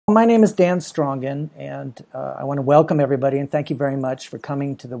My name is Dan Strongen, and I want to welcome everybody and thank you very much for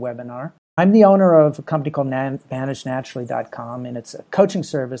coming to the webinar. I'm the owner of a company called ManageNaturally.com, and it's a coaching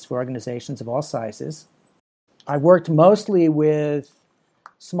service for organizations of all sizes. I worked mostly with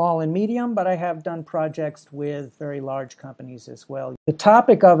small and medium, but I have done projects with very large companies as well. The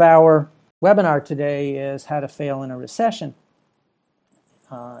topic of our webinar today is how to fail in a recession.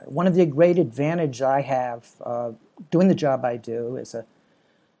 One of the great advantages I have doing the job I do as a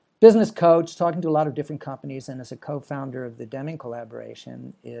business coach, talking to a lot of different companies, and as a co-founder of the Deming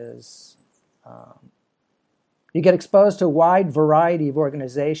Collaboration is you get exposed to a wide variety of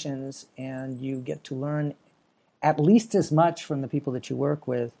organizations, and you get to learn at least as much from the people that you work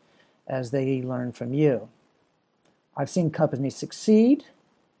with as they learn from you. I've seen companies succeed,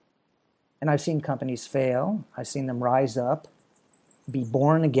 and I've seen companies fail. I've seen them rise up, be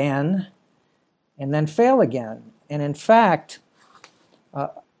born again, and then fail again. And in fact,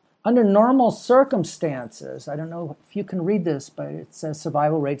 under normal circumstances, I don't know if you can read this, but it says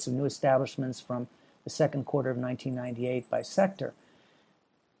survival rates of new establishments from the second quarter of 1998 by sector.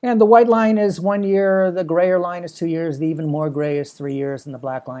 And the white line is 1 year, the grayer line is 2 years, the even more gray is 3 years, and the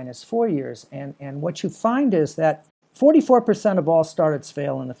black line is 4 years. And what you find is that 44% of all startups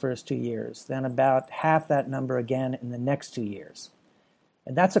fail in the first 2 years, then about half that number again in the next 2 years.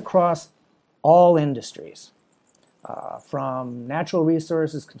 And that's across all industries. From natural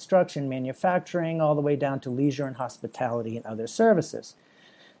resources, construction, manufacturing, all the way down to leisure and hospitality and other services.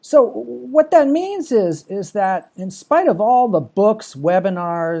 So what that means is that in spite of all the books,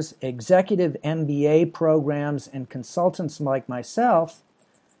 webinars, executive MBA programs, and consultants like myself,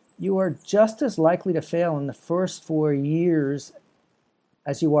 you are just as likely to fail in the first 4 years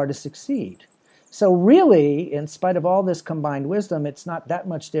as you are to succeed. So really, in spite of all this combined wisdom, it's not that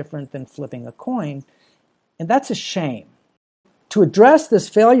much different than flipping a coin. And that's a shame. To address this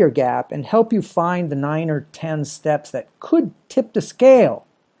failure gap and help you find the 9 or 10 steps that could tip the scale,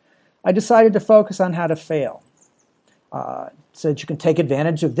 I decided to focus on how to fail. So that you can take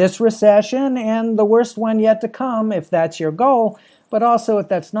advantage of this recession and the worst one yet to come if that's your goal. But also if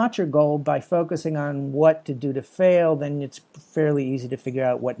that's not your goal, by focusing on what to do to fail, then it's fairly easy to figure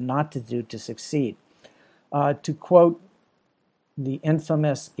out what not to do to succeed. To quote the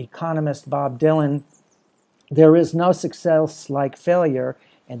infamous economist Bob Dylan, there is no success like failure,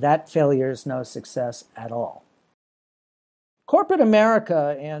 and that failure is no success at all. Corporate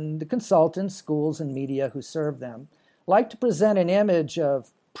America and the consultants, schools, and media who serve them like to present an image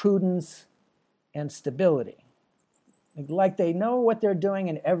of prudence and stability, like they know what they're doing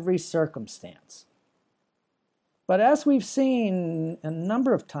in every circumstance. But as we've seen a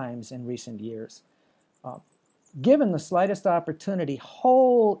number of times in recent years, given the slightest opportunity,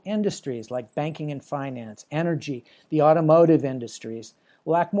 whole industries like banking and finance, energy, the automotive industries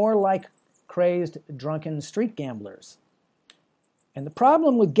will act more like crazed, drunken street gamblers. And the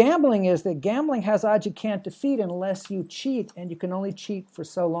problem with gambling is that gambling has odds you can't defeat unless you cheat, and you can only cheat for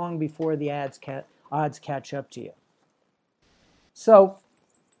so long before the odds catch up to you. So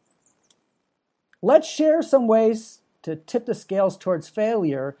let's share some ways to tip the scales towards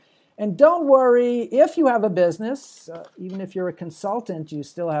failure. And don't worry, if you have a business, even if you're a consultant, you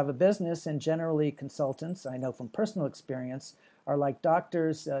still have a business. And generally consultants, I know from personal experience, are like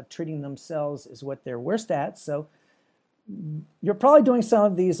doctors. Treating themselves is what they're worst at. So you're probably doing some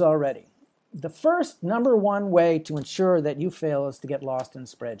of these already. The first, number one way to ensure that you fail is to get lost in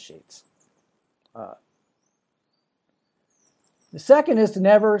spreadsheets. The second is to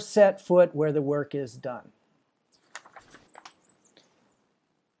never set foot where the work is done.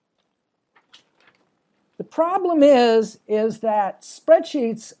 The problem is that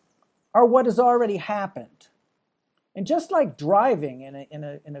spreadsheets are what has already happened. And just like driving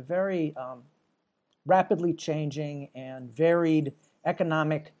in a very rapidly changing and varied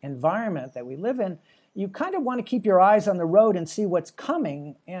economic environment that we live in, you kind of want to keep your eyes on the road and see what's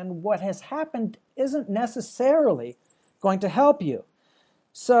coming, and what has happened isn't necessarily going to help you.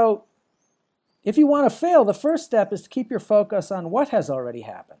 So if you want to fail, the first step is to keep your focus on what has already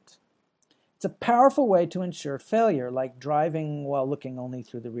happened. It's a powerful way to ensure failure, like driving while looking only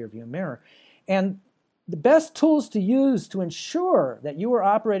through the rearview mirror. And the best tools to use to ensure that you are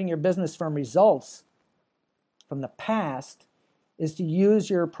operating your business from results from the past is to use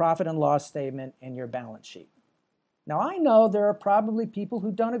your profit and loss statement and your balance sheet. Now, I know there are probably people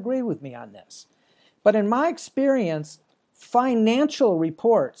who don't agree with me on this, but in my experience, financial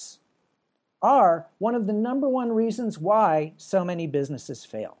reports are one of the number one reasons why so many businesses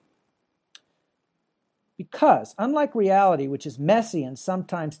fail. Because, unlike reality, which is messy and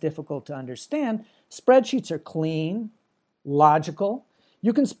sometimes difficult to understand, spreadsheets are clean, logical.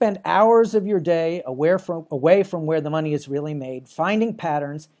 You can spend hours of your day away from where the money is really made, finding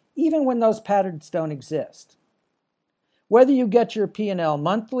patterns, even when those patterns don't exist. Whether you get your P&L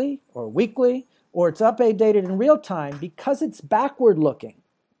monthly or weekly, or it's updated in real time, because it's backward looking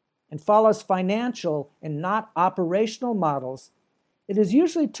and follows financial and not operational models, it is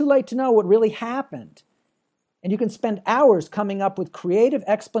usually too late to know what really happened. And you can spend hours coming up with creative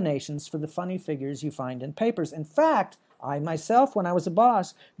explanations for the funny figures you find in papers. In fact, I myself, when I was a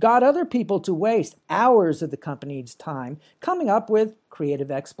boss, got other people to waste hours of the company's time coming up with creative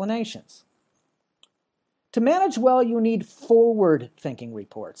explanations. To manage well, you need forward-thinking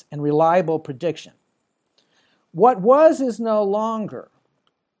reports and reliable prediction. What was is no longer.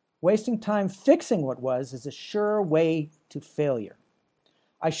 Wasting time fixing what was is a sure way to failure.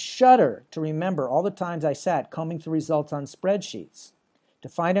 I shudder to remember all the times I sat combing through results on spreadsheets to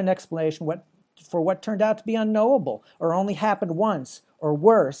find an explanation for what turned out to be unknowable or only happened once, or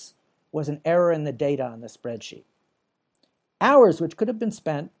worse, was an error in the data on the spreadsheet. Hours which could have been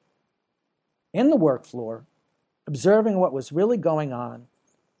spent in the work floor, observing what was really going on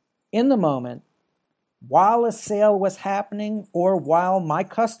in the moment, while a sale was happening or while my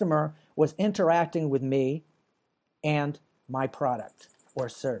customer was interacting with me and my product or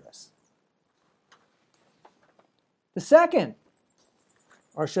service. The second,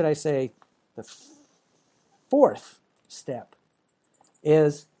 or should I say the fourth step,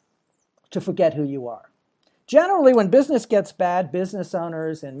 is to forget who you are. Generally, when business gets bad, business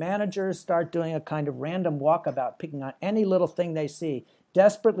owners and managers start doing a kind of random walkabout, picking on any little thing they see,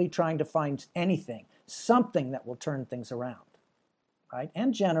 desperately trying to find anything, something that will turn things around, right?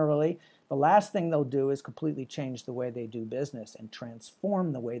 And generally, the last thing they'll do is completely change the way they do business and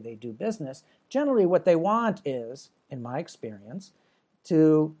transform the way they do business. Generally, what they want is, in my experience,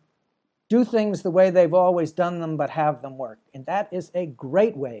 to do things the way they've always done them but have them work. And that is a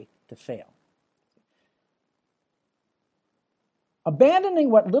great way to fail.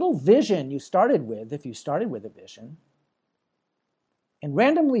 Abandoning what little vision you started with, if you started with a vision, and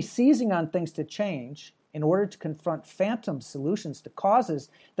randomly seizing on things to change in order to confront phantom solutions to causes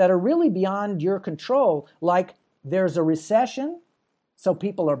that are really beyond your control, like there's a recession, so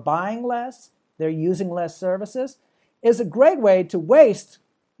people are buying less, they're using less services, is a great way to waste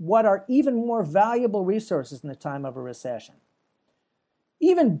what are even more valuable resources in the time of a recession.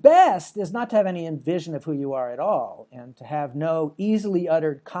 Even best is not to have any vision of who you are at all and to have no easily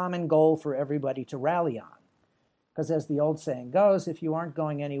uttered common goal for everybody to rally on. Because as the old saying goes, if you aren't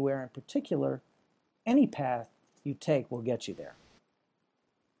going anywhere in particular, any path you take will get you there.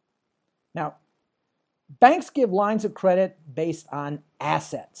 Now, banks give lines of credit based on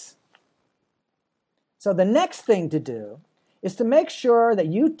assets. So the next thing to do is to make sure that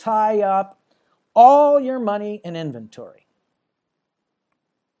you tie up all your money in inventory.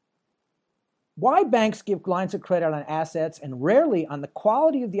 Why banks give lines of credit on assets and rarely on the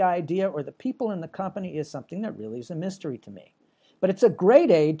quality of the idea or the people in the company is something that really is a mystery to me. But it's a great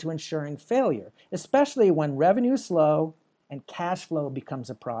aid to ensuring failure, especially when revenue is slow and cash flow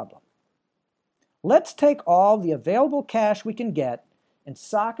becomes a problem. Let's take all the available cash we can get and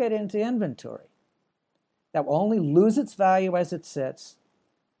sock it into inventory. That will only lose its value as it sits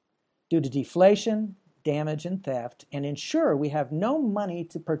due to deflation, damage, and theft, and ensure we have no money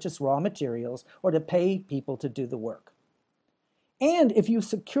to purchase raw materials or to pay people to do the work. And if you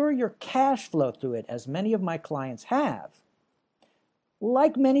secure your cash flow through it, as many of my clients have,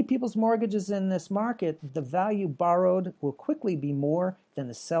 like many people's mortgages in this market, the value borrowed will quickly be more than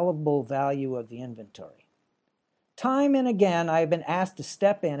the sellable value of the inventory. Time and again, I have been asked to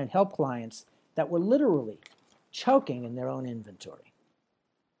step in and help clients that were literally choking in their own inventory.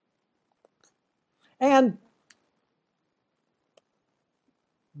 And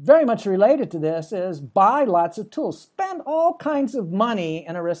very much related to this is buy lots of tools. Spend all kinds of money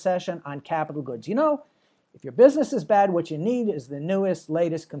in a recession on capital goods. You know, if your business is bad, what you need is the newest,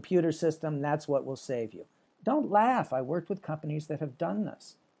 latest computer system. That's what will save you. Don't laugh. I worked with companies that have done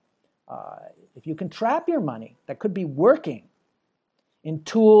this. If you can trap your money that could be working in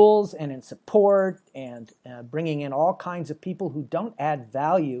tools and in support and bringing in all kinds of people who don't add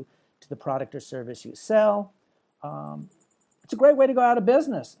value to the product or service you sell, it's a great way to go out of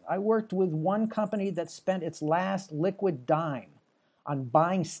business. I worked with one company that spent its last liquid dime on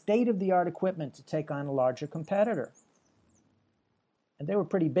buying state-of-the-art equipment to take on a larger competitor. And they were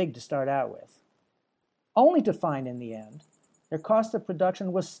pretty big to start out with, only to find in the end their cost of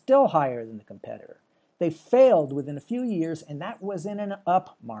production was still higher than the competitor. They failed within a few years, and that was in an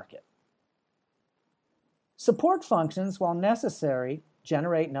up market. Support functions, while necessary,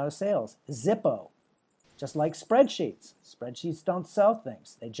 generate no sales. Zippo just like spreadsheets. Spreadsheets don't sell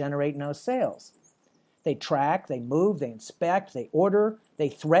things. They generate no sales. They track, they move, they inspect, they order, they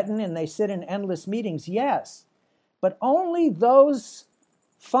threaten, and they sit in endless meetings, yes. But only those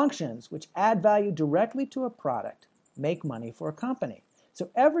functions which add value directly to a product make money for a company. So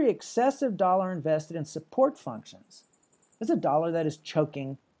every excessive dollar invested in support functions is a dollar that is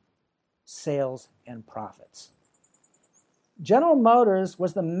choking sales and profits. General Motors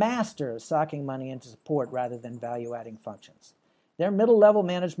was the master of socking money into support rather than value-adding functions. Their middle-level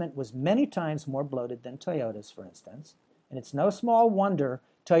management was many times more bloated than Toyota's, for instance, and it's no small wonder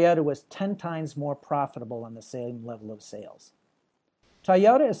Toyota was 10 times more profitable on the same level of sales.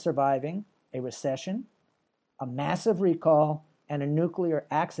 Toyota is surviving a recession, a massive recall, and a nuclear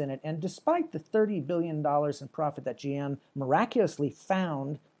accident, and despite the $30 billion in profit that GM miraculously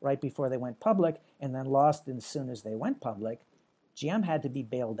found right before they went public and then lost as soon as they went public, GM had to be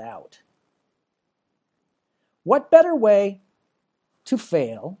bailed out. What better way to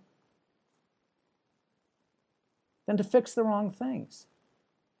fail than to fix the wrong things?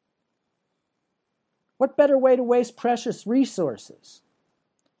 What better way to waste precious resources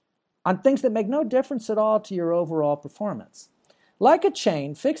on things that make no difference at all to your overall performance? Like a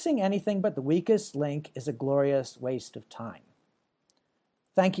chain, fixing anything but the weakest link is a glorious waste of time.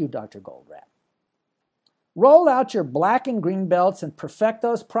 Thank you, Dr. Goldratt. Roll out your black and green belts and perfect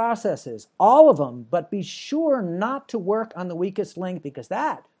those processes, all of them, but be sure not to work on the weakest link because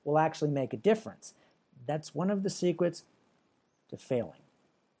that will actually make a difference. That's one of the secrets to failing.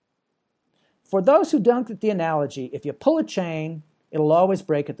 For those who don't get the analogy, if you pull a chain, it'll always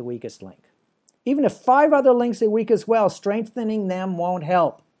break at the weakest link. Even if 5 other links are weak as well, strengthening them won't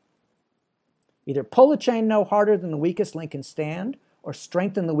help. Either pull the chain no harder than the weakest link can stand, or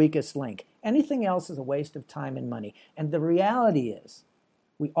strengthen the weakest link. Anything else is a waste of time and money. And the reality is,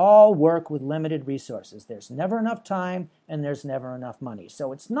 we all work with limited resources. There's never enough time, and there's never enough money.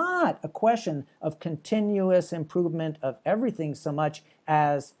 So it's not a question of continuous improvement of everything so much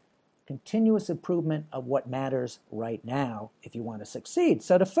as continuous improvement of what matters right now if you want to succeed.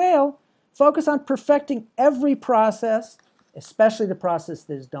 So to fail, focus on perfecting every process, especially the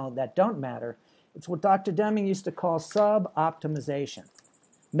processes that don't matter. It's what Dr. Deming used to call sub-optimization.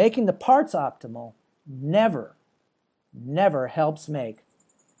 Making the parts optimal never helps make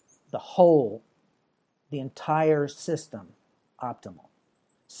the whole, the entire system optimal.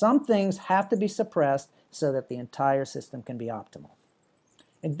 Some things have to be suppressed so that the entire system can be optimal.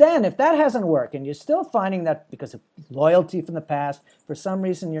 And then, if that hasn't worked, and you're still finding that because of loyalty from the past, for some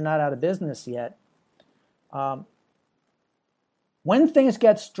reason you're not out of business yet, when things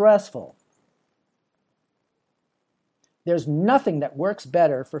get stressful, there's nothing that works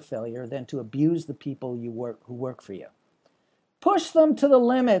better for failure than to abuse the people who work for you. Push them to the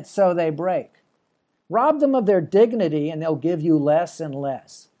limit so they break. Rob them of their dignity and they'll give you less and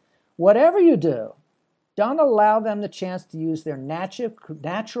less. Whatever you do, don't allow them the chance to use their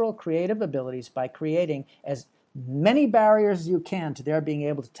natural creative abilities by creating as many barriers as you can to their being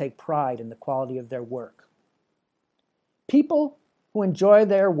able to take pride in the quality of their work. People who enjoy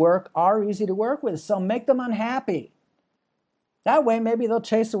their work are easy to work with, so make them unhappy. That way, maybe they'll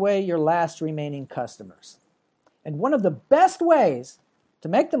chase away your last remaining customers. And one of the best ways to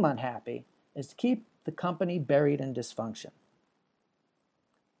make them unhappy is to keep the company buried in dysfunction.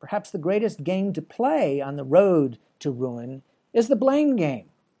 Perhaps the greatest game to play on the road to ruin is the blame game.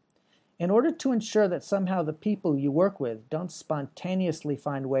 In order to ensure that somehow the people you work with don't spontaneously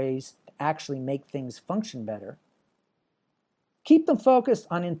find ways to actually make things function better, keep them focused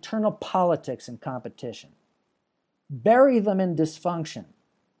on internal politics and competition. Bury them in dysfunction.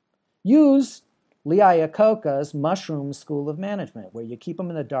 Use Lee Iacocca's mushroom school of management, where you keep them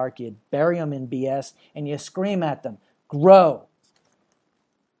in the dark, you bury them in BS, and you scream at them, grow.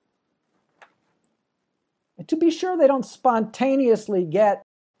 And to be sure they don't spontaneously get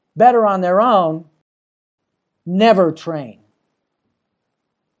better on their own, never train.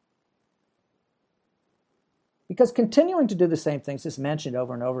 Because continuing to do the same things as mentioned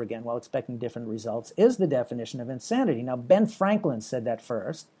over and over again while expecting different results is the definition of insanity. Now, Ben Franklin said that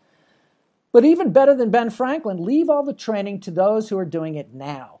first. But even better than Ben Franklin, leave all the training to those who are doing it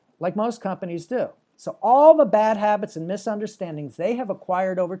now, like most companies do. So all the bad habits and misunderstandings they have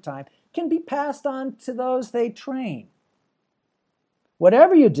acquired over time can be passed on to those they train.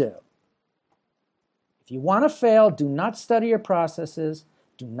 Whatever you do, if you want to fail, do not study your processes,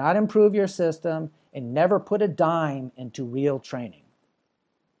 do not improve your system, and never put a dime into real training.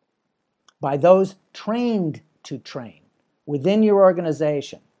 By those trained to train within your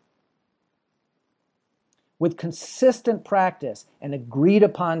organization, with consistent practice and agreed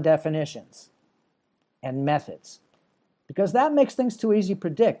upon definitions. and methods, because that makes things too easy to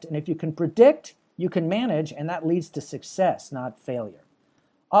predict. And if you can predict, you can manage, and that leads to success, not failure.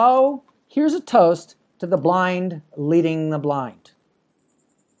 Oh, here's a toast to the blind leading the blind.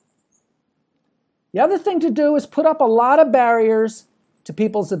 The other thing to do is put up a lot of barriers to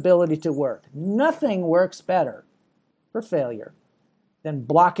people's ability to work. Nothing works better for failure than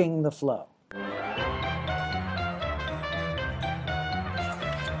blocking the flow.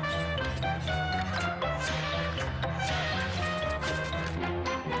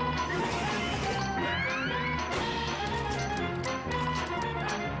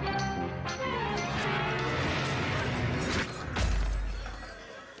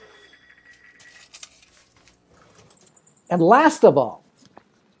 And last of all,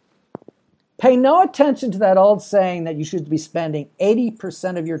 pay no attention to that old saying that you should be spending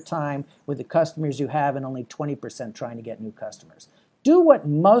 80% of your time with the customers you have and only 20% trying to get new customers. Do what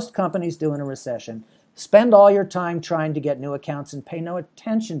most companies do in a recession. Spend all your time trying to get new accounts and pay no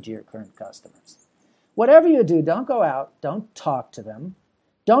attention to your current customers. Whatever you do, don't go out, don't talk to them.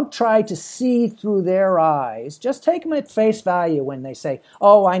 Don't try to see through their eyes. Just take them at face value when they say,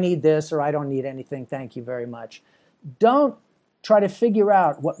 oh, I need this, or I don't need anything, thank you very much. Don't try to figure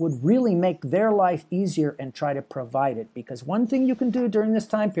out what would really make their life easier and try to provide it. Because one thing you can do during this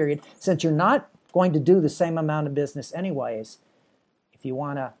time period, since you're not going to do the same amount of business anyways, if you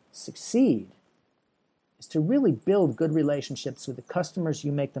want to succeed, is to really build good relationships with the customers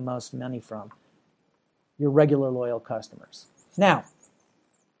you make the most money from, your regular loyal customers. Now,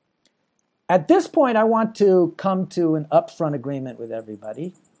 at this point, I want to come to an upfront agreement with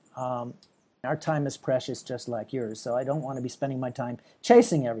everybody. Our time is precious just like yours, so I don't want to be spending my time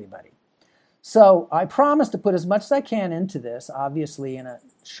chasing everybody. So I promise to put as much as I can into this. Obviously, in a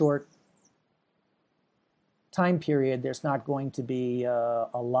short time period, there's not going to be a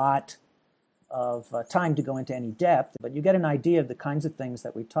lot of time to go into any depth, but you get an idea of the kinds of things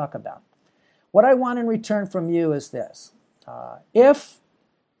that we talk about. What I want in return from you is this. If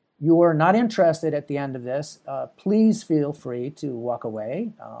you're not interested at the end of this, please feel free to walk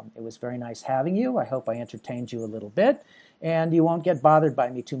away. It was very nice having you. I hope I entertained you a little bit. And you won't get bothered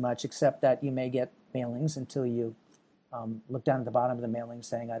by me too much, except that you may get mailings until you look down at the bottom of the mailing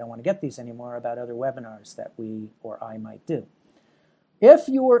saying, I don't want to get these anymore, about other webinars that we or I might do. If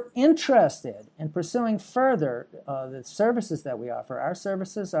you are interested in pursuing further the services that we offer, our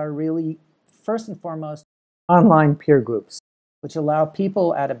services are really, first and foremost, online peer groups, which allow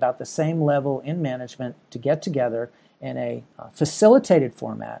people at about the same level in management to get together in a facilitated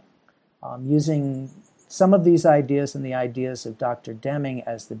format, using some of these ideas and the ideas of Dr. Deming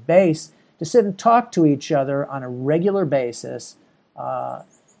as the base to sit and talk to each other on a regular basis,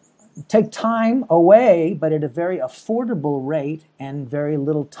 take time away, but at a very affordable rate and very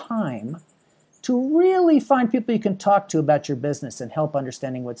little time, to really find people you can talk to about your business and help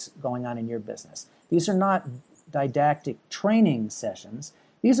understanding what's going on in your business. These are not didactic training sessions.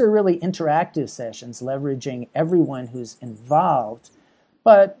 These are really interactive sessions, leveraging everyone who's involved,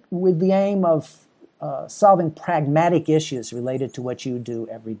 but with the aim of solving pragmatic issues related to what you do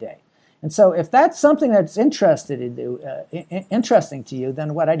every day. And so if that's something that's interesting to you,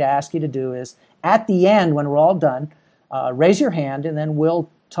 then what I'd ask you to do is, at the end, when we're all done, raise your hand, and then we'll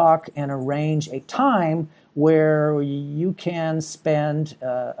talk and arrange a time where you can spend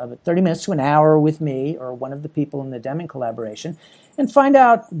 30 minutes to an hour with me or one of the people in the Deming collaboration and find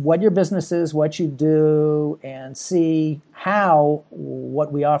out what your business is, what you do, and see how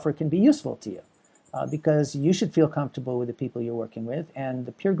what we offer can be useful to you. Because you should feel comfortable with the people you're working with. And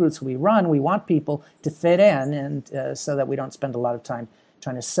the peer groups we run, we want people to fit in, and so that we don't spend a lot of time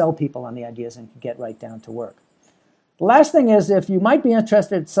trying to sell people on the ideas and get right down to work. The last thing is, if you might be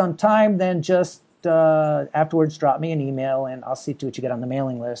interested at some time, then just afterwards drop me an email, and I'll see to it you get on the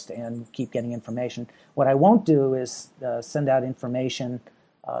mailing list and keep getting information. What I won't do is send out information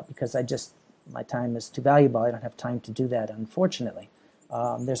because my time is too valuable. I don't have time to do that, unfortunately.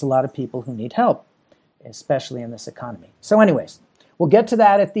 There's a lot of people who need help, especially in this economy. So anyways, we'll get to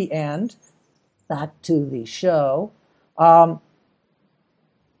that at the end. Back to the show. Now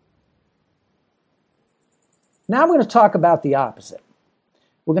we're going to talk about the opposite.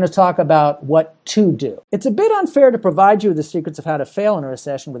 We're going to talk about what to do. It's a bit unfair to provide you with the secrets of how to fail in a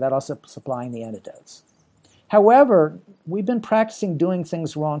recession without also supplying the antidotes. However, we've been practicing doing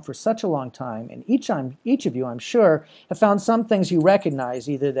things wrong for such a long time, and each of you, I'm sure, have found some things you recognize,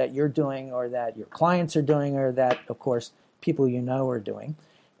 either that you're doing or that your clients are doing or that, of course, people you know are doing.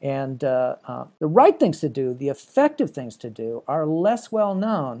 And the right things to do, the effective things to do, are less well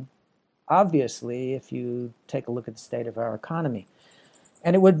known, obviously, if you take a look at the state of our economy.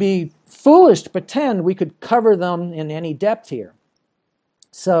 And it would be foolish to pretend we could cover them in any depth here.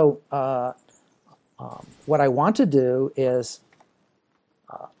 So what I want to do is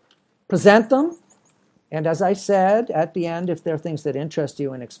present them. And as I said, at the end, if there are things that interest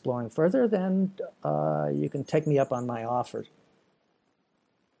you in exploring further, then you can take me up on my offer.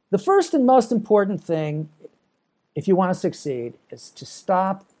 The first and most important thing, if you want to succeed, is to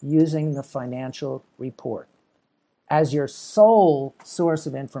stop using the financial report as your sole source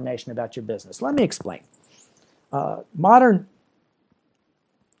of information about your business. Let me explain. Modern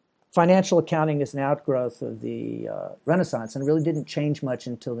financial accounting is an outgrowth of the Renaissance and really didn't change much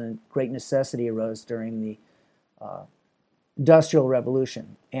until the great necessity arose during the Industrial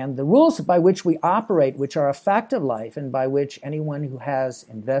Revolution. And the rules by which we operate, which are a fact of life and by which anyone who has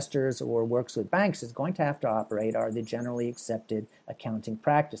investors or works with banks is going to have to operate, are the generally accepted accounting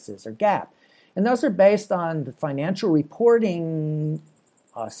practices, or GAAP. And those are based on the financial reporting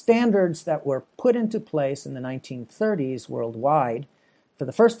standards that were put into place in the 1930s worldwide for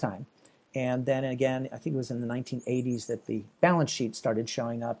the first time. And then again, I think it was in the 1980s that the balance sheet started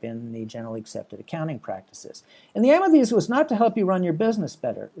showing up in the generally accepted accounting practices. And the aim of these was not to help you run your business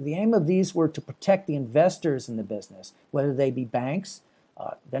better. The aim of these were to protect the investors in the business, whether they be banks,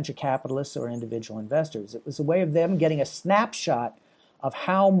 venture capitalists, or individual investors. It was a way of them getting a snapshot of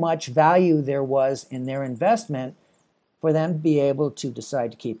how much value there was in their investment for them to be able to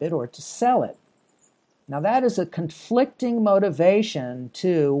decide to keep it or to sell it. Now, that is a conflicting motivation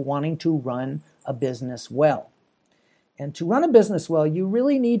to wanting to run a business well. And to run a business well, you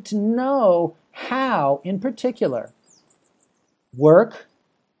really need to know how, in particular, work,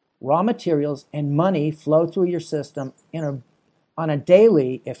 raw materials, and money flow through your system on a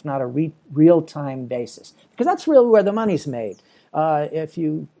daily, if not a real-time basis. Because that's really where the money's made. If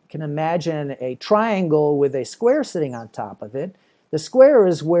you can imagine a triangle with a square sitting on top of it, the square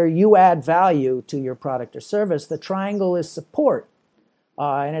is where you add value to your product or service. The triangle is support.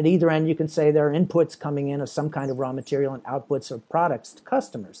 And at either end, you can say there are inputs coming in of some kind of raw material and outputs of products to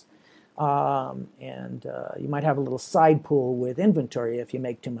customers. You might have a little side pool with inventory if you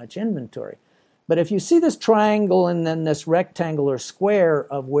make too much inventory. But if you see this triangle and then this rectangle or square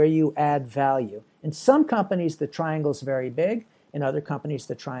of where you add value, in some companies the triangle is very big, in other companies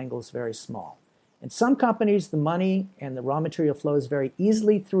the triangle is very small. In some companies, the money and the raw material flows very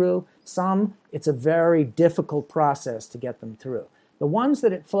easily through. Some, it's a very difficult process to get them through. The ones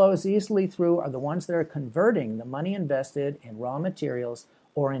that it flows easily through are the ones that are converting the money invested in raw materials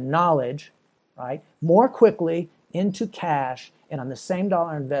or in knowledge, right, more quickly into cash, and on the same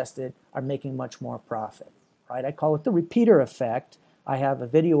dollar invested are making much more profit, right? I call it the repeater effect. I have a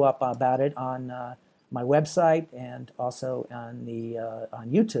video up about it on my website and also on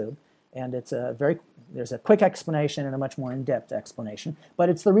YouTube. And there's a quick explanation and a much more in-depth explanation. But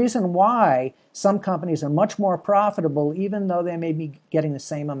it's the reason why some companies are much more profitable even though they may be getting the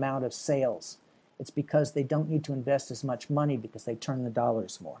same amount of sales. It's because they don't need to invest as much money because they turn the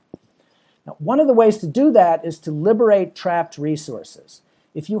dollars more. Now, one of the ways to do that is to liberate trapped resources.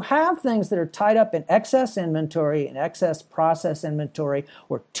 If you have things that are tied up in excess inventory and excess process inventory,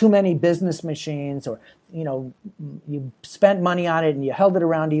 or too many business machines, or you spent money on it and you held it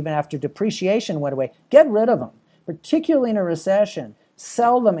around even after depreciation went away, get rid of them. Particularly in a recession,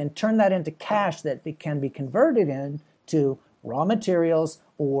 sell them and turn that into cash that can be converted into raw materials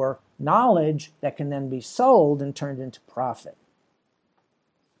or knowledge that can then be sold and turned into profit.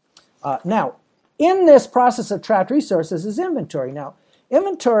 Now, in this process of trapped resources is inventory. Now,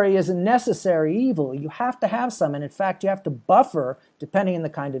 inventory is a necessary evil. You have to have some, and in fact, you have to buffer, depending on the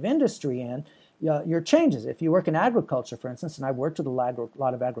kind of industry in, your changes. If you work in agriculture, for instance, and I've worked with a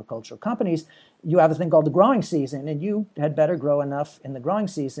lot of agricultural companies, you have a thing called the growing season, and you had better grow enough in the growing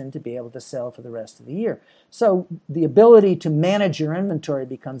season to be able to sell for the rest of the year. So the ability to manage your inventory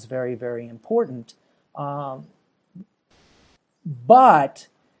becomes very, very important. But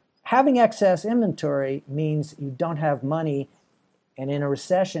having excess inventory means you don't have money, and in a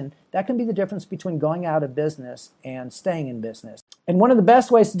recession, that can be the difference between going out of business and staying in business. And one of the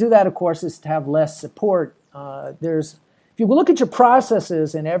best ways to do that, of course, is to have less support. If you look at your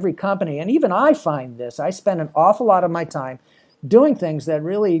processes in every company, and even I find this, I spend an awful lot of my time doing things that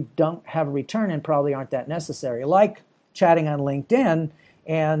really don't have a return and probably aren't that necessary, like chatting on LinkedIn,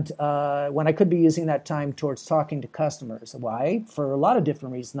 and when I could be using that time towards talking to customers. Why? For a lot of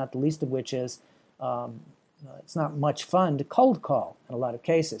different reasons, not the least of which is it's not much fun to cold call in a lot of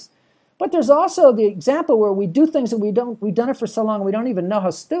cases. But there's also the example where we do things that we've done it for so long we don't even know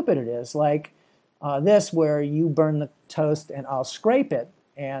how stupid it is, like this, where you burn the toast and I'll scrape it.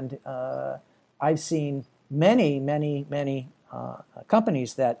 And I've seen many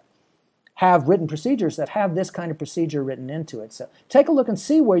companies that have written procedures that have this kind of procedure written into it. So take a look and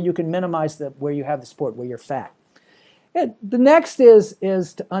see where you can minimize where you have the support, where you're fat. The next is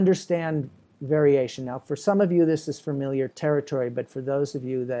to understand variation. Now, for some of you, this is familiar territory, but for those of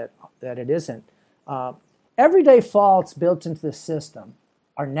you that it isn't, everyday faults built into the system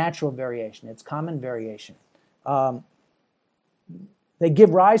are natural variation. It's common variation. They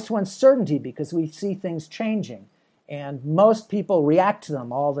give rise to uncertainty because we see things changing, and most people react to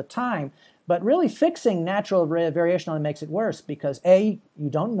them all the time. But really fixing natural variation only makes it worse because A, you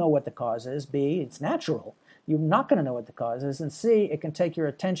don't know what the cause is, B, it's natural. You're not going to know what the cause is, and C, it can take your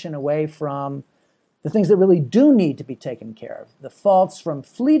attention away from the things that really do need to be taken care of. The faults from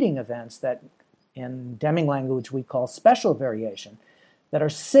fleeting events that in Deming language we call special variation, that are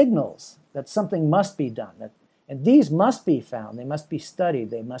signals that something must be done. And these must be found, they must be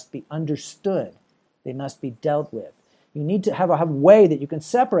studied, they must be understood, they must be dealt with. You need to have a way that you can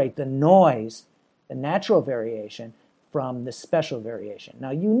separate the noise, the natural variation, from the special variation.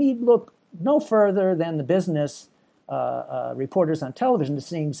 Now, you need look no further than the business reporters on television to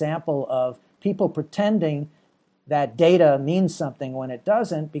see an example of people pretending that data means something when it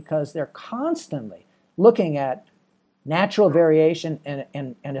doesn't, because they're constantly looking at natural variation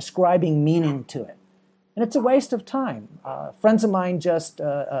and ascribing meaning to it. And it's a waste of time. Friends of mine,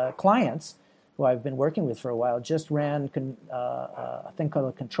 clients who I've been working with for a while, just ran a thing called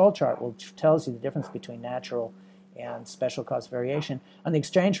a control chart, which tells you the difference between natural and special cause variation on the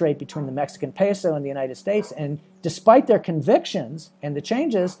exchange rate between the Mexican peso and the United States. And despite their convictions and the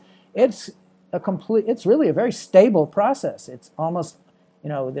changes, it's really a very stable process. It's almost,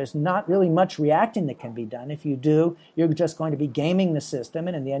 there's not really much reacting that can be done. If you do, you're just going to be gaming the system,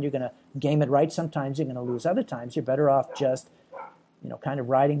 and in the end, you're going to game it right. Sometimes you're going to lose other times. You're better off just, kind of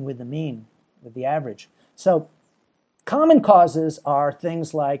riding with the mean, with the average. So common causes are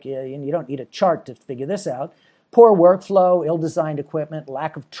things like, and you don't need a chart to figure this out, poor workflow, ill-designed equipment,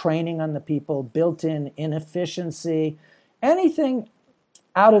 lack of training on the people, built-in inefficiency, anything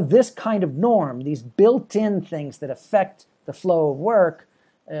out of this kind of norm, these built-in things that affect the flow of work,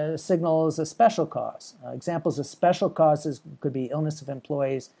 signals a special cause. Examples of special causes could be illness of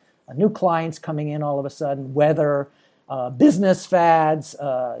employees, new clients coming in all of a sudden, weather, business fads,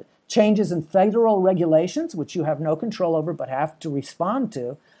 changes in federal regulations, which you have no control over but have to respond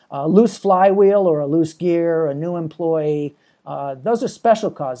to, a loose flywheel or a loose gear, a new employee. Those are special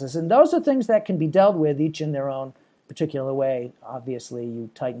causes, and those are things that can be dealt with each in their own particular way. Obviously, you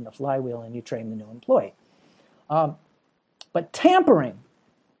tighten the flywheel and you train the new employee. But tampering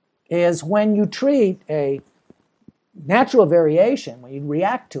is when you treat a natural variation, when you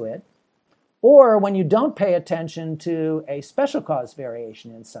react to it, or when you don't pay attention to a special cause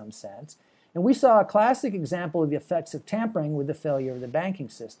variation in some sense. And we saw a classic example of the effects of tampering with the failure of the banking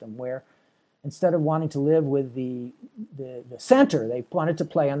system, where instead of wanting to live with the center, they wanted to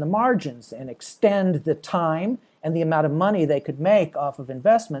play on the margins and extend the time and the amount of money they could make off of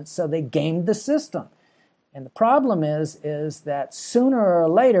investments, so they gamed the system. And the problem is that sooner or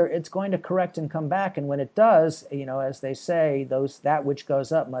later it's going to correct and come back, and when it does, as they say, that which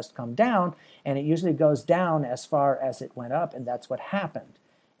goes up must come down, and it usually goes down as far as it went up, and that's what happened.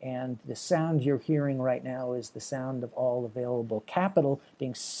 And the sound you're hearing right now is the sound of all available capital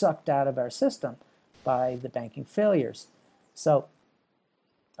being sucked out of our system by the banking failures. So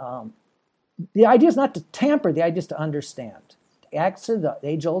the idea is not to tamper, the idea is to understand, to answer the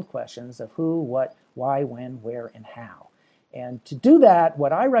age-old questions of who, what, why, when, where, and how. And to do that,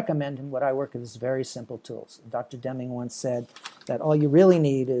 what I recommend and what I work with is very simple tools. Dr. Deming once said that all you really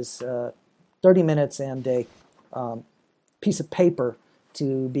need is 30 minutes and a piece of paper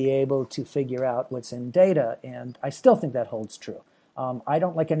to be able to figure out what's in data, and I still think that holds true. I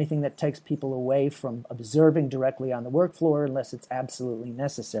don't like anything that takes people away from observing directly on the work floor unless it's absolutely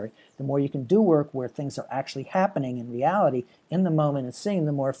necessary. The more you can do work where things are actually happening in reality, in the moment and seeing,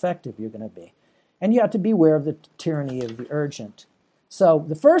 the more effective you're going to be. And you have to be aware of the tyranny of the urgent. So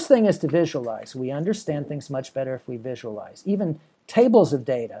the first thing is to visualize. We understand things much better if we visualize. Even tables of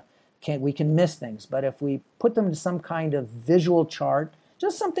data, we can miss things, but if we put them into some kind of visual chart,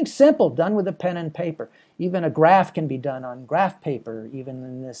 just something simple done with a pen and paper. Even a graph can be done on graph paper, even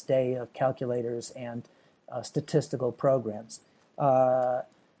in this day of calculators and statistical programs.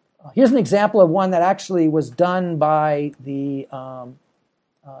 Here's an example of one that actually was done by the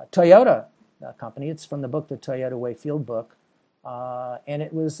Toyota company. It's from the book, the Toyota Way Field book. And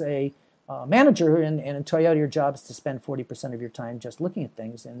it was a manager, and in Toyota, your job is to spend 40% of your time just looking at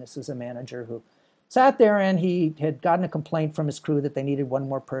things. And this is a manager who sat there, and he had gotten a complaint from his crew that they needed one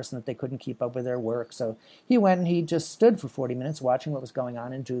more person, that they couldn't keep up with their work. So he went and he just stood for 40 minutes watching what was going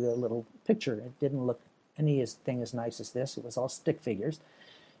on and drew the little picture. It didn't look anything as nice as this. It was all stick figures.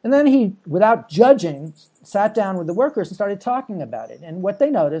 And then he, without judging, sat down with the workers and started talking about it. And what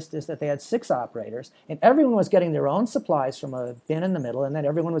they noticed is that they had 6 operators, and everyone was getting their own supplies from a bin in the middle, and then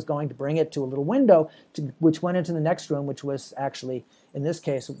everyone was going to bring it to a little window which went into the next room, which was actually, in this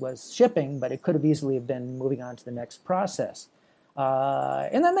case, it was shipping, but it could have easily have been moving on to the next process.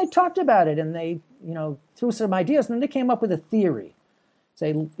 And then they talked about it, and they, threw some ideas, and then they came up with a theory.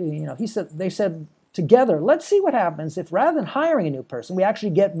 They said, together, let's see what happens if rather than hiring a new person, we actually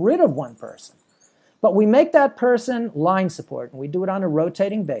get rid of one person. But we make that person line support, and we do it on a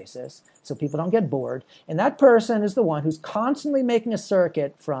rotating basis so people don't get bored. And that person is the one who's constantly making a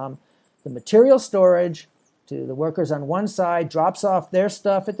circuit from the material storage to the workers on one side, drops off their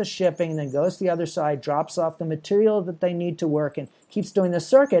stuff at the shipping, then goes to the other side, drops off the material that they need to work, and keeps doing the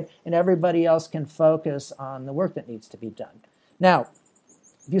circuit, and everybody else can focus on the work that needs to be done. Now,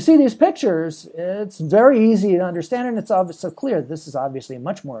 if you see these pictures, it's very easy to understand, and it's so clear this is obviously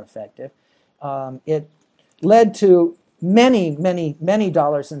much more effective. It led to many, many, many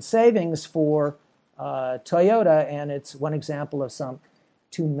dollars in savings for Toyota, and it's one example of some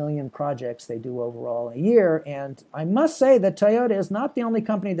 2 million projects they do overall a year. And I must say that Toyota is not the only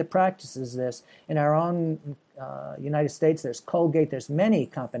company that practices this. In our own United States, there's Colgate, there's many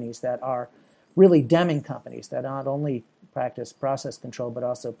companies that are really Deming companies that not only practice process control, but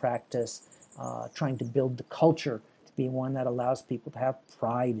also practice trying to build the culture to be one that allows people to have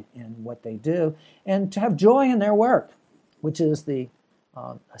pride in what they do and to have joy in their work, which is the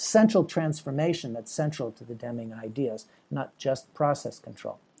essential transformation that's central to the Deming ideas, not just process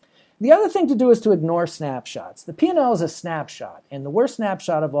control. The other thing to do is to ignore snapshots. The P&L is a snapshot, and the worst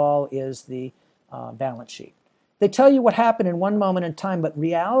snapshot of all is the balance sheet. They tell you what happened in one moment in time, but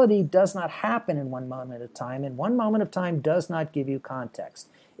reality does not happen in one moment of time, and one moment of time does not give you context.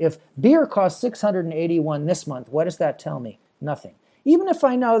 If beer costs $681 this month, what does that tell me? Nothing. Even if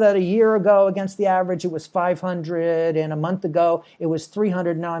I know that a year ago against the average it was $500 and a month ago it was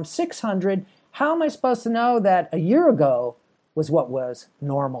 $300, now I'm $600, how am I supposed to know that a year ago was what was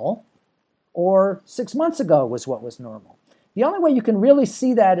normal or 6 months ago was what was normal? The only way you can really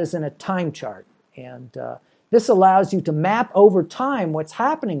see that is in a time chart, and this allows you to map over time what's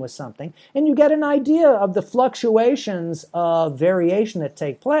happening with something, and you get an idea of the fluctuations of variation that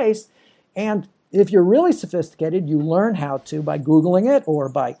take place. And if you're really sophisticated, you learn how to by Googling it or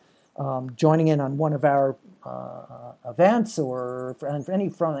by joining in on one of our events or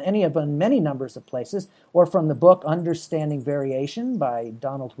from any of the many numbers of places, or from the book Understanding Variation by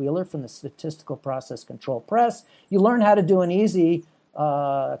Donald Wheeler from the Statistical Process Control Press. You learn how to do an easy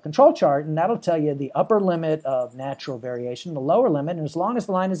control chart, and that'll tell you the upper limit of natural variation, the lower limit, and as long as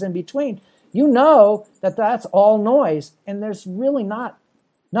the line is in between, you know that that's all noise, and there's really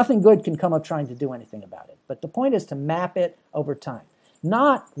nothing good can come of trying to do anything about it. But the point is to map it over time,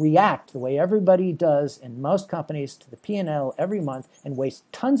 not react the way everybody does in most companies to the P&L every month and waste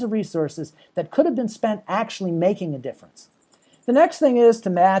tons of resources that could have been spent actually making a difference. The next thing is to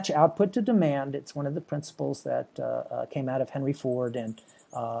match output to demand. It's one of the principles that came out of Henry Ford and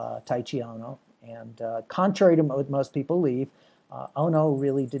Taiichi Ohno. And contrary to what most people believe, Ohno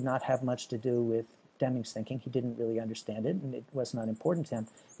really did not have much to do with Deming's thinking. He didn't really understand it, and it was not important to him,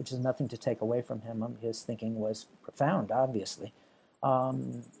 which is nothing to take away from him. His thinking was profound, obviously.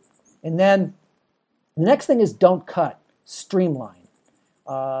 And then the next thing is don't cut, streamline.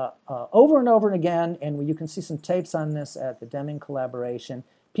 Over and over and again, and you can see some tapes on this at the Deming collaboration,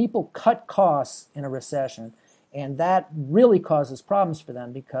 people cut costs in a recession, and that really causes problems for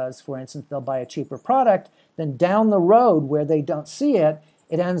them because, for instance, they'll buy a cheaper product, then down the road where they don't see it,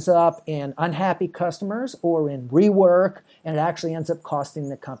 it ends up in unhappy customers or in rework, and it actually ends up costing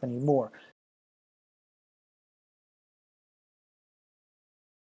the company more.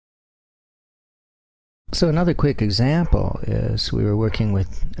 So another quick example is we were working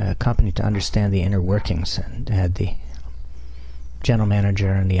with a company to understand the inner workings, and had the general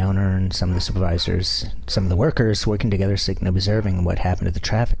manager and the owner and some of the supervisors, some of the workers working together, observing what happened to the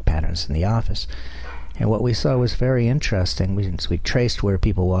traffic patterns in the office. And what we saw was very interesting. We traced where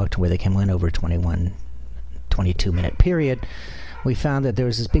people walked and where they came in over a 22-minute period. We found that there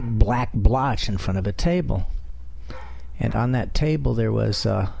was this big black blotch in front of a table. And on that table there was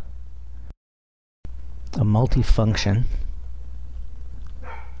a multifunction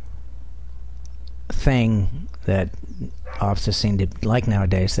thing that officers seem to like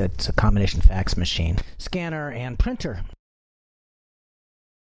nowadays. That's a combination fax machine, scanner, and printer.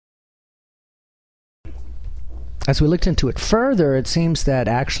 As we looked into it further, it seems that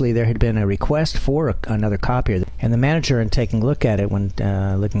actually there had been a request for another copier, and the manager, in taking a look at it, when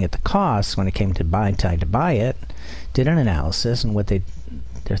looking at the costs, when it came to time to buy it, did an analysis, and what their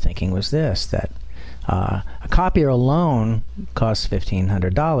thinking was this, that a copier alone costs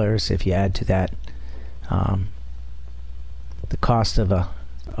 $1,500. If you add to that the cost of a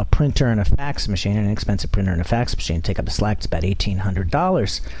printer and a fax machine, an inexpensive printer and a fax machine, take up the slack, it's about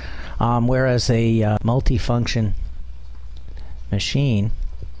 $1,800. Whereas a multifunction machine,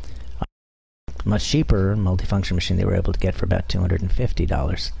 much cheaper multifunction machine, they were able to get for about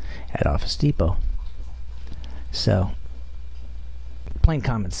 $250 at Office Depot. So, plain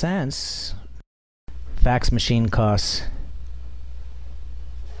common sense, fax machine costs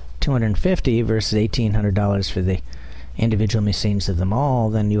 $250 versus $1,800 for the individual machines of them all,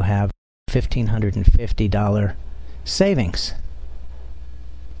 then you have $1,550 savings.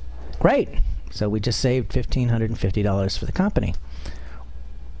 Great. So we just saved $1,550 for the company.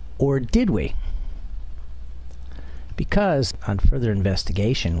 Or did we? Because on further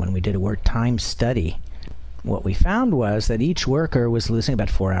investigation, when we did a work time study, what we found was that each worker was losing about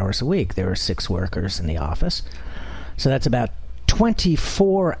 4 hours a week. There were 6 workers in the office. So that's about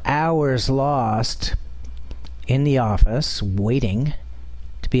 24 hours lost in the office waiting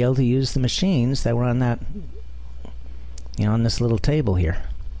to be able to use the machines that were on that, on this little table here.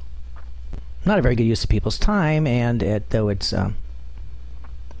 Not a very good use of people's time, and though it's in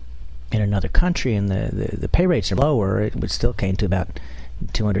another country and the pay rates are lower, it would still came to about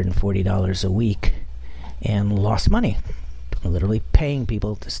 $240 a week and lost money, literally paying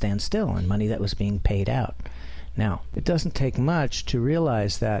people to stand still, and money that was being paid out. Now, it doesn't take much to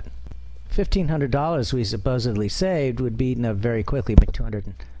realize that $1,500 we supposedly saved would be very quickly by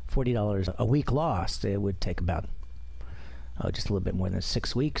 $240 a week lost. It would take about just a little bit more than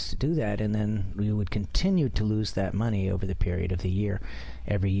 6 weeks to do that, and then we would continue to lose that money over the period of the year,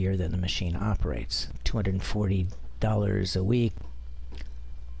 every year that the machine operates. $240 a week,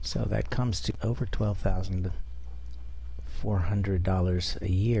 so that comes to over $12,400 a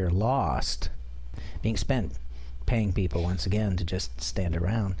year lost, being spent paying people once again to just stand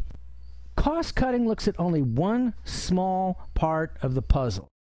around. Cost cutting looks at only one small part of the puzzle.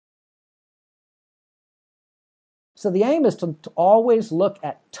 So the aim is to always look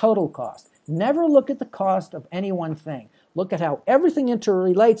at total cost. Never look at the cost of any one thing. Look at how everything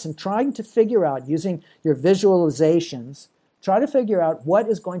interrelates, and trying to figure out, using your visualizations, try to figure out what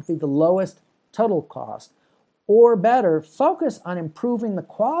is going to be the lowest total cost. Or better, focus on improving the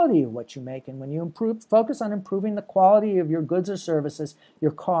quality of what you make. And when you focus on improving the quality of your goods or services,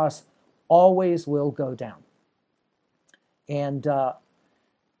 your costs always will go down. And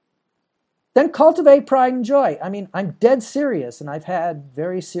then cultivate pride and joy. I mean, I'm dead serious, and I've had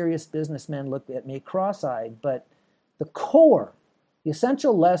very serious businessmen look at me cross-eyed, but the core, the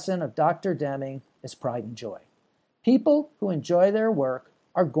essential lesson of Dr. Deming is pride and joy. People who enjoy their work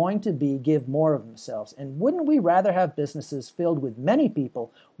are going to give more of themselves. And wouldn't we rather have businesses filled with many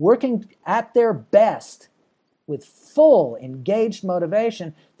people working at their best with full, engaged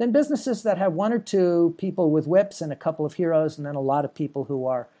motivation than businesses that have 1 or 2 people with whips and a couple of heroes, and then a lot of people who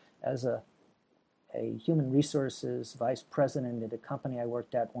are, as a human resources vice president at a company I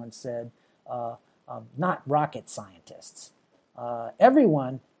worked at once said, not rocket scientists.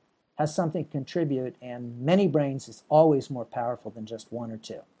 Everyone has something to contribute, and many brains is always more powerful than just 1 or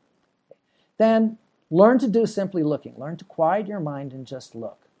 2. Then learn to do simply looking. Learn to quiet your mind and just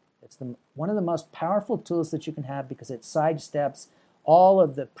look. It's one of the most powerful tools that you can have, because it sidesteps all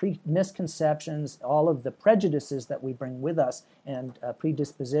of the misconceptions, all of the prejudices that we bring with us, and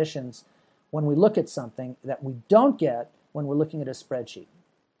predispositions when we look at something that we don't get when we're looking at a spreadsheet.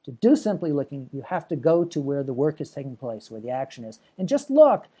 To do simply looking, you have to go to where the work is taking place, where the action is, and just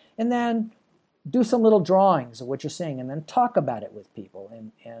look, and then do some little drawings of what you're seeing, and then talk about it with people,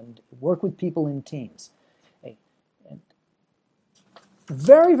 and work with people in teams. And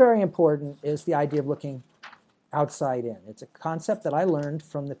very, very important is the idea of looking outside in. It's a concept that I learned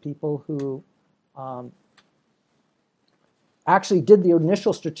from the people who actually did the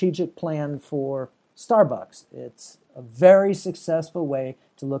initial strategic plan for Starbucks. It's a very successful way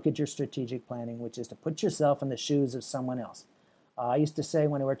to look at your strategic planning, which is to put yourself in the shoes of someone else. I used to say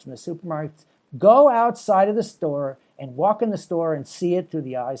when I worked in the supermarket, go outside of the store and walk in the store and see it through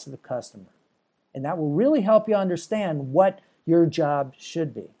the eyes of the customer. And that will really help you understand what your job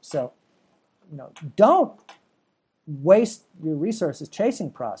should be. So, don't waste your resources chasing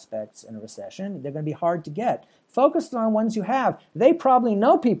prospects in a recession. They're going to be hard to get. Focus on ones you have. They probably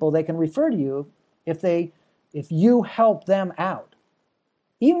know people they can refer to you if you help them out.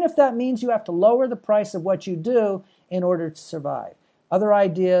 even if that means you have to lower the price of what you do in order to survive. Other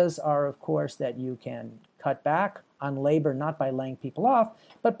ideas are, of course, that you can cut back on labor, not by laying people off,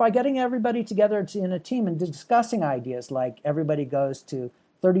 but by getting everybody together in a team and discussing ideas like everybody goes to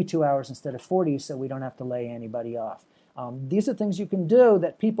 32 hours instead of 40 so we don't have to lay anybody off. These are things you can do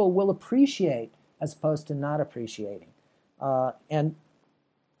that people will appreciate as opposed to not appreciating. And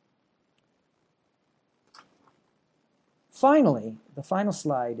finally, the final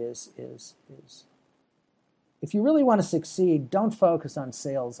slide is if you really want to succeed, don't focus on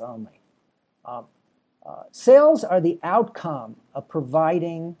sales only. Sales are the outcome of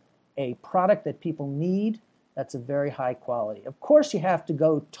providing a product that people need that's of very high quality. Of course, you have to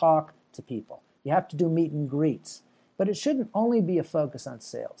go talk to people. You have to do meet and greets. But it shouldn't only be a focus on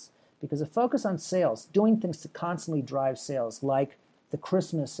sales, because a focus on sales, doing things to constantly drive sales, like the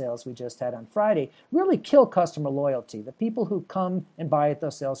Christmas sales we just had on Friday, really kill customer loyalty. The people who come and buy at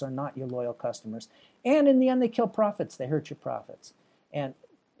those sales are not your loyal customers. And in the end, they kill profits. They hurt your profits. And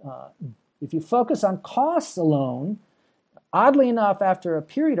if you focus on costs alone, oddly enough, after a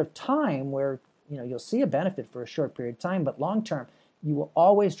period of time where you'll see a benefit for a short period of time, but long term, you will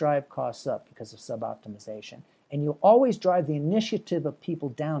always drive costs up because of suboptimization. And you'll always drive the initiative of people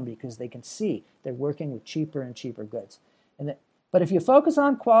down because they can see they're working with cheaper and cheaper goods. But if you focus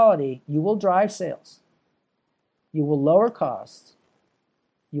on quality, you will drive sales. You will lower costs.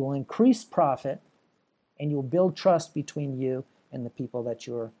 You will increase profit. And you'll build trust between you and the people that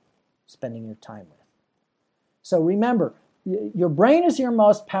you're spending your time with. So remember, your brain is your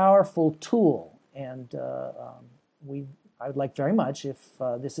most powerful tool. And I would like very much if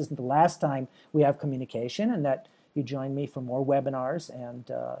this isn't the last time we have communication, and that you join me for more webinars and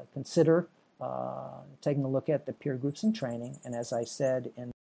consider taking a look at the peer groups and training. And as I said,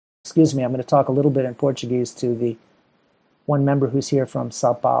 excuse me, I'm going to talk a little bit in Portuguese to the one member who's here from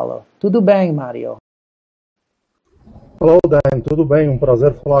São Paulo. Tudo bem, Mario? Hello, Dan. Tudo bem?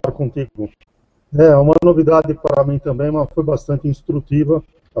 Prazer falar contigo. É uma novidade para mim também, mas foi bastante instrutiva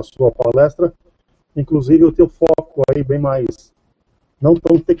a sua palestra. Inclusive o teu foco aí bem mais, não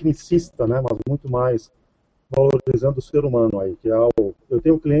tão tecnicista, né, mas muito mais valorizando o ser humano aí, que é eu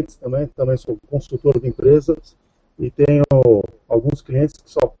tenho clientes também sou consultor de empresas e tenho alguns clientes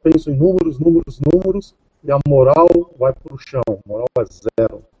que só pensam em números, e a moral vai para o chão, a moral é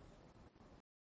zero.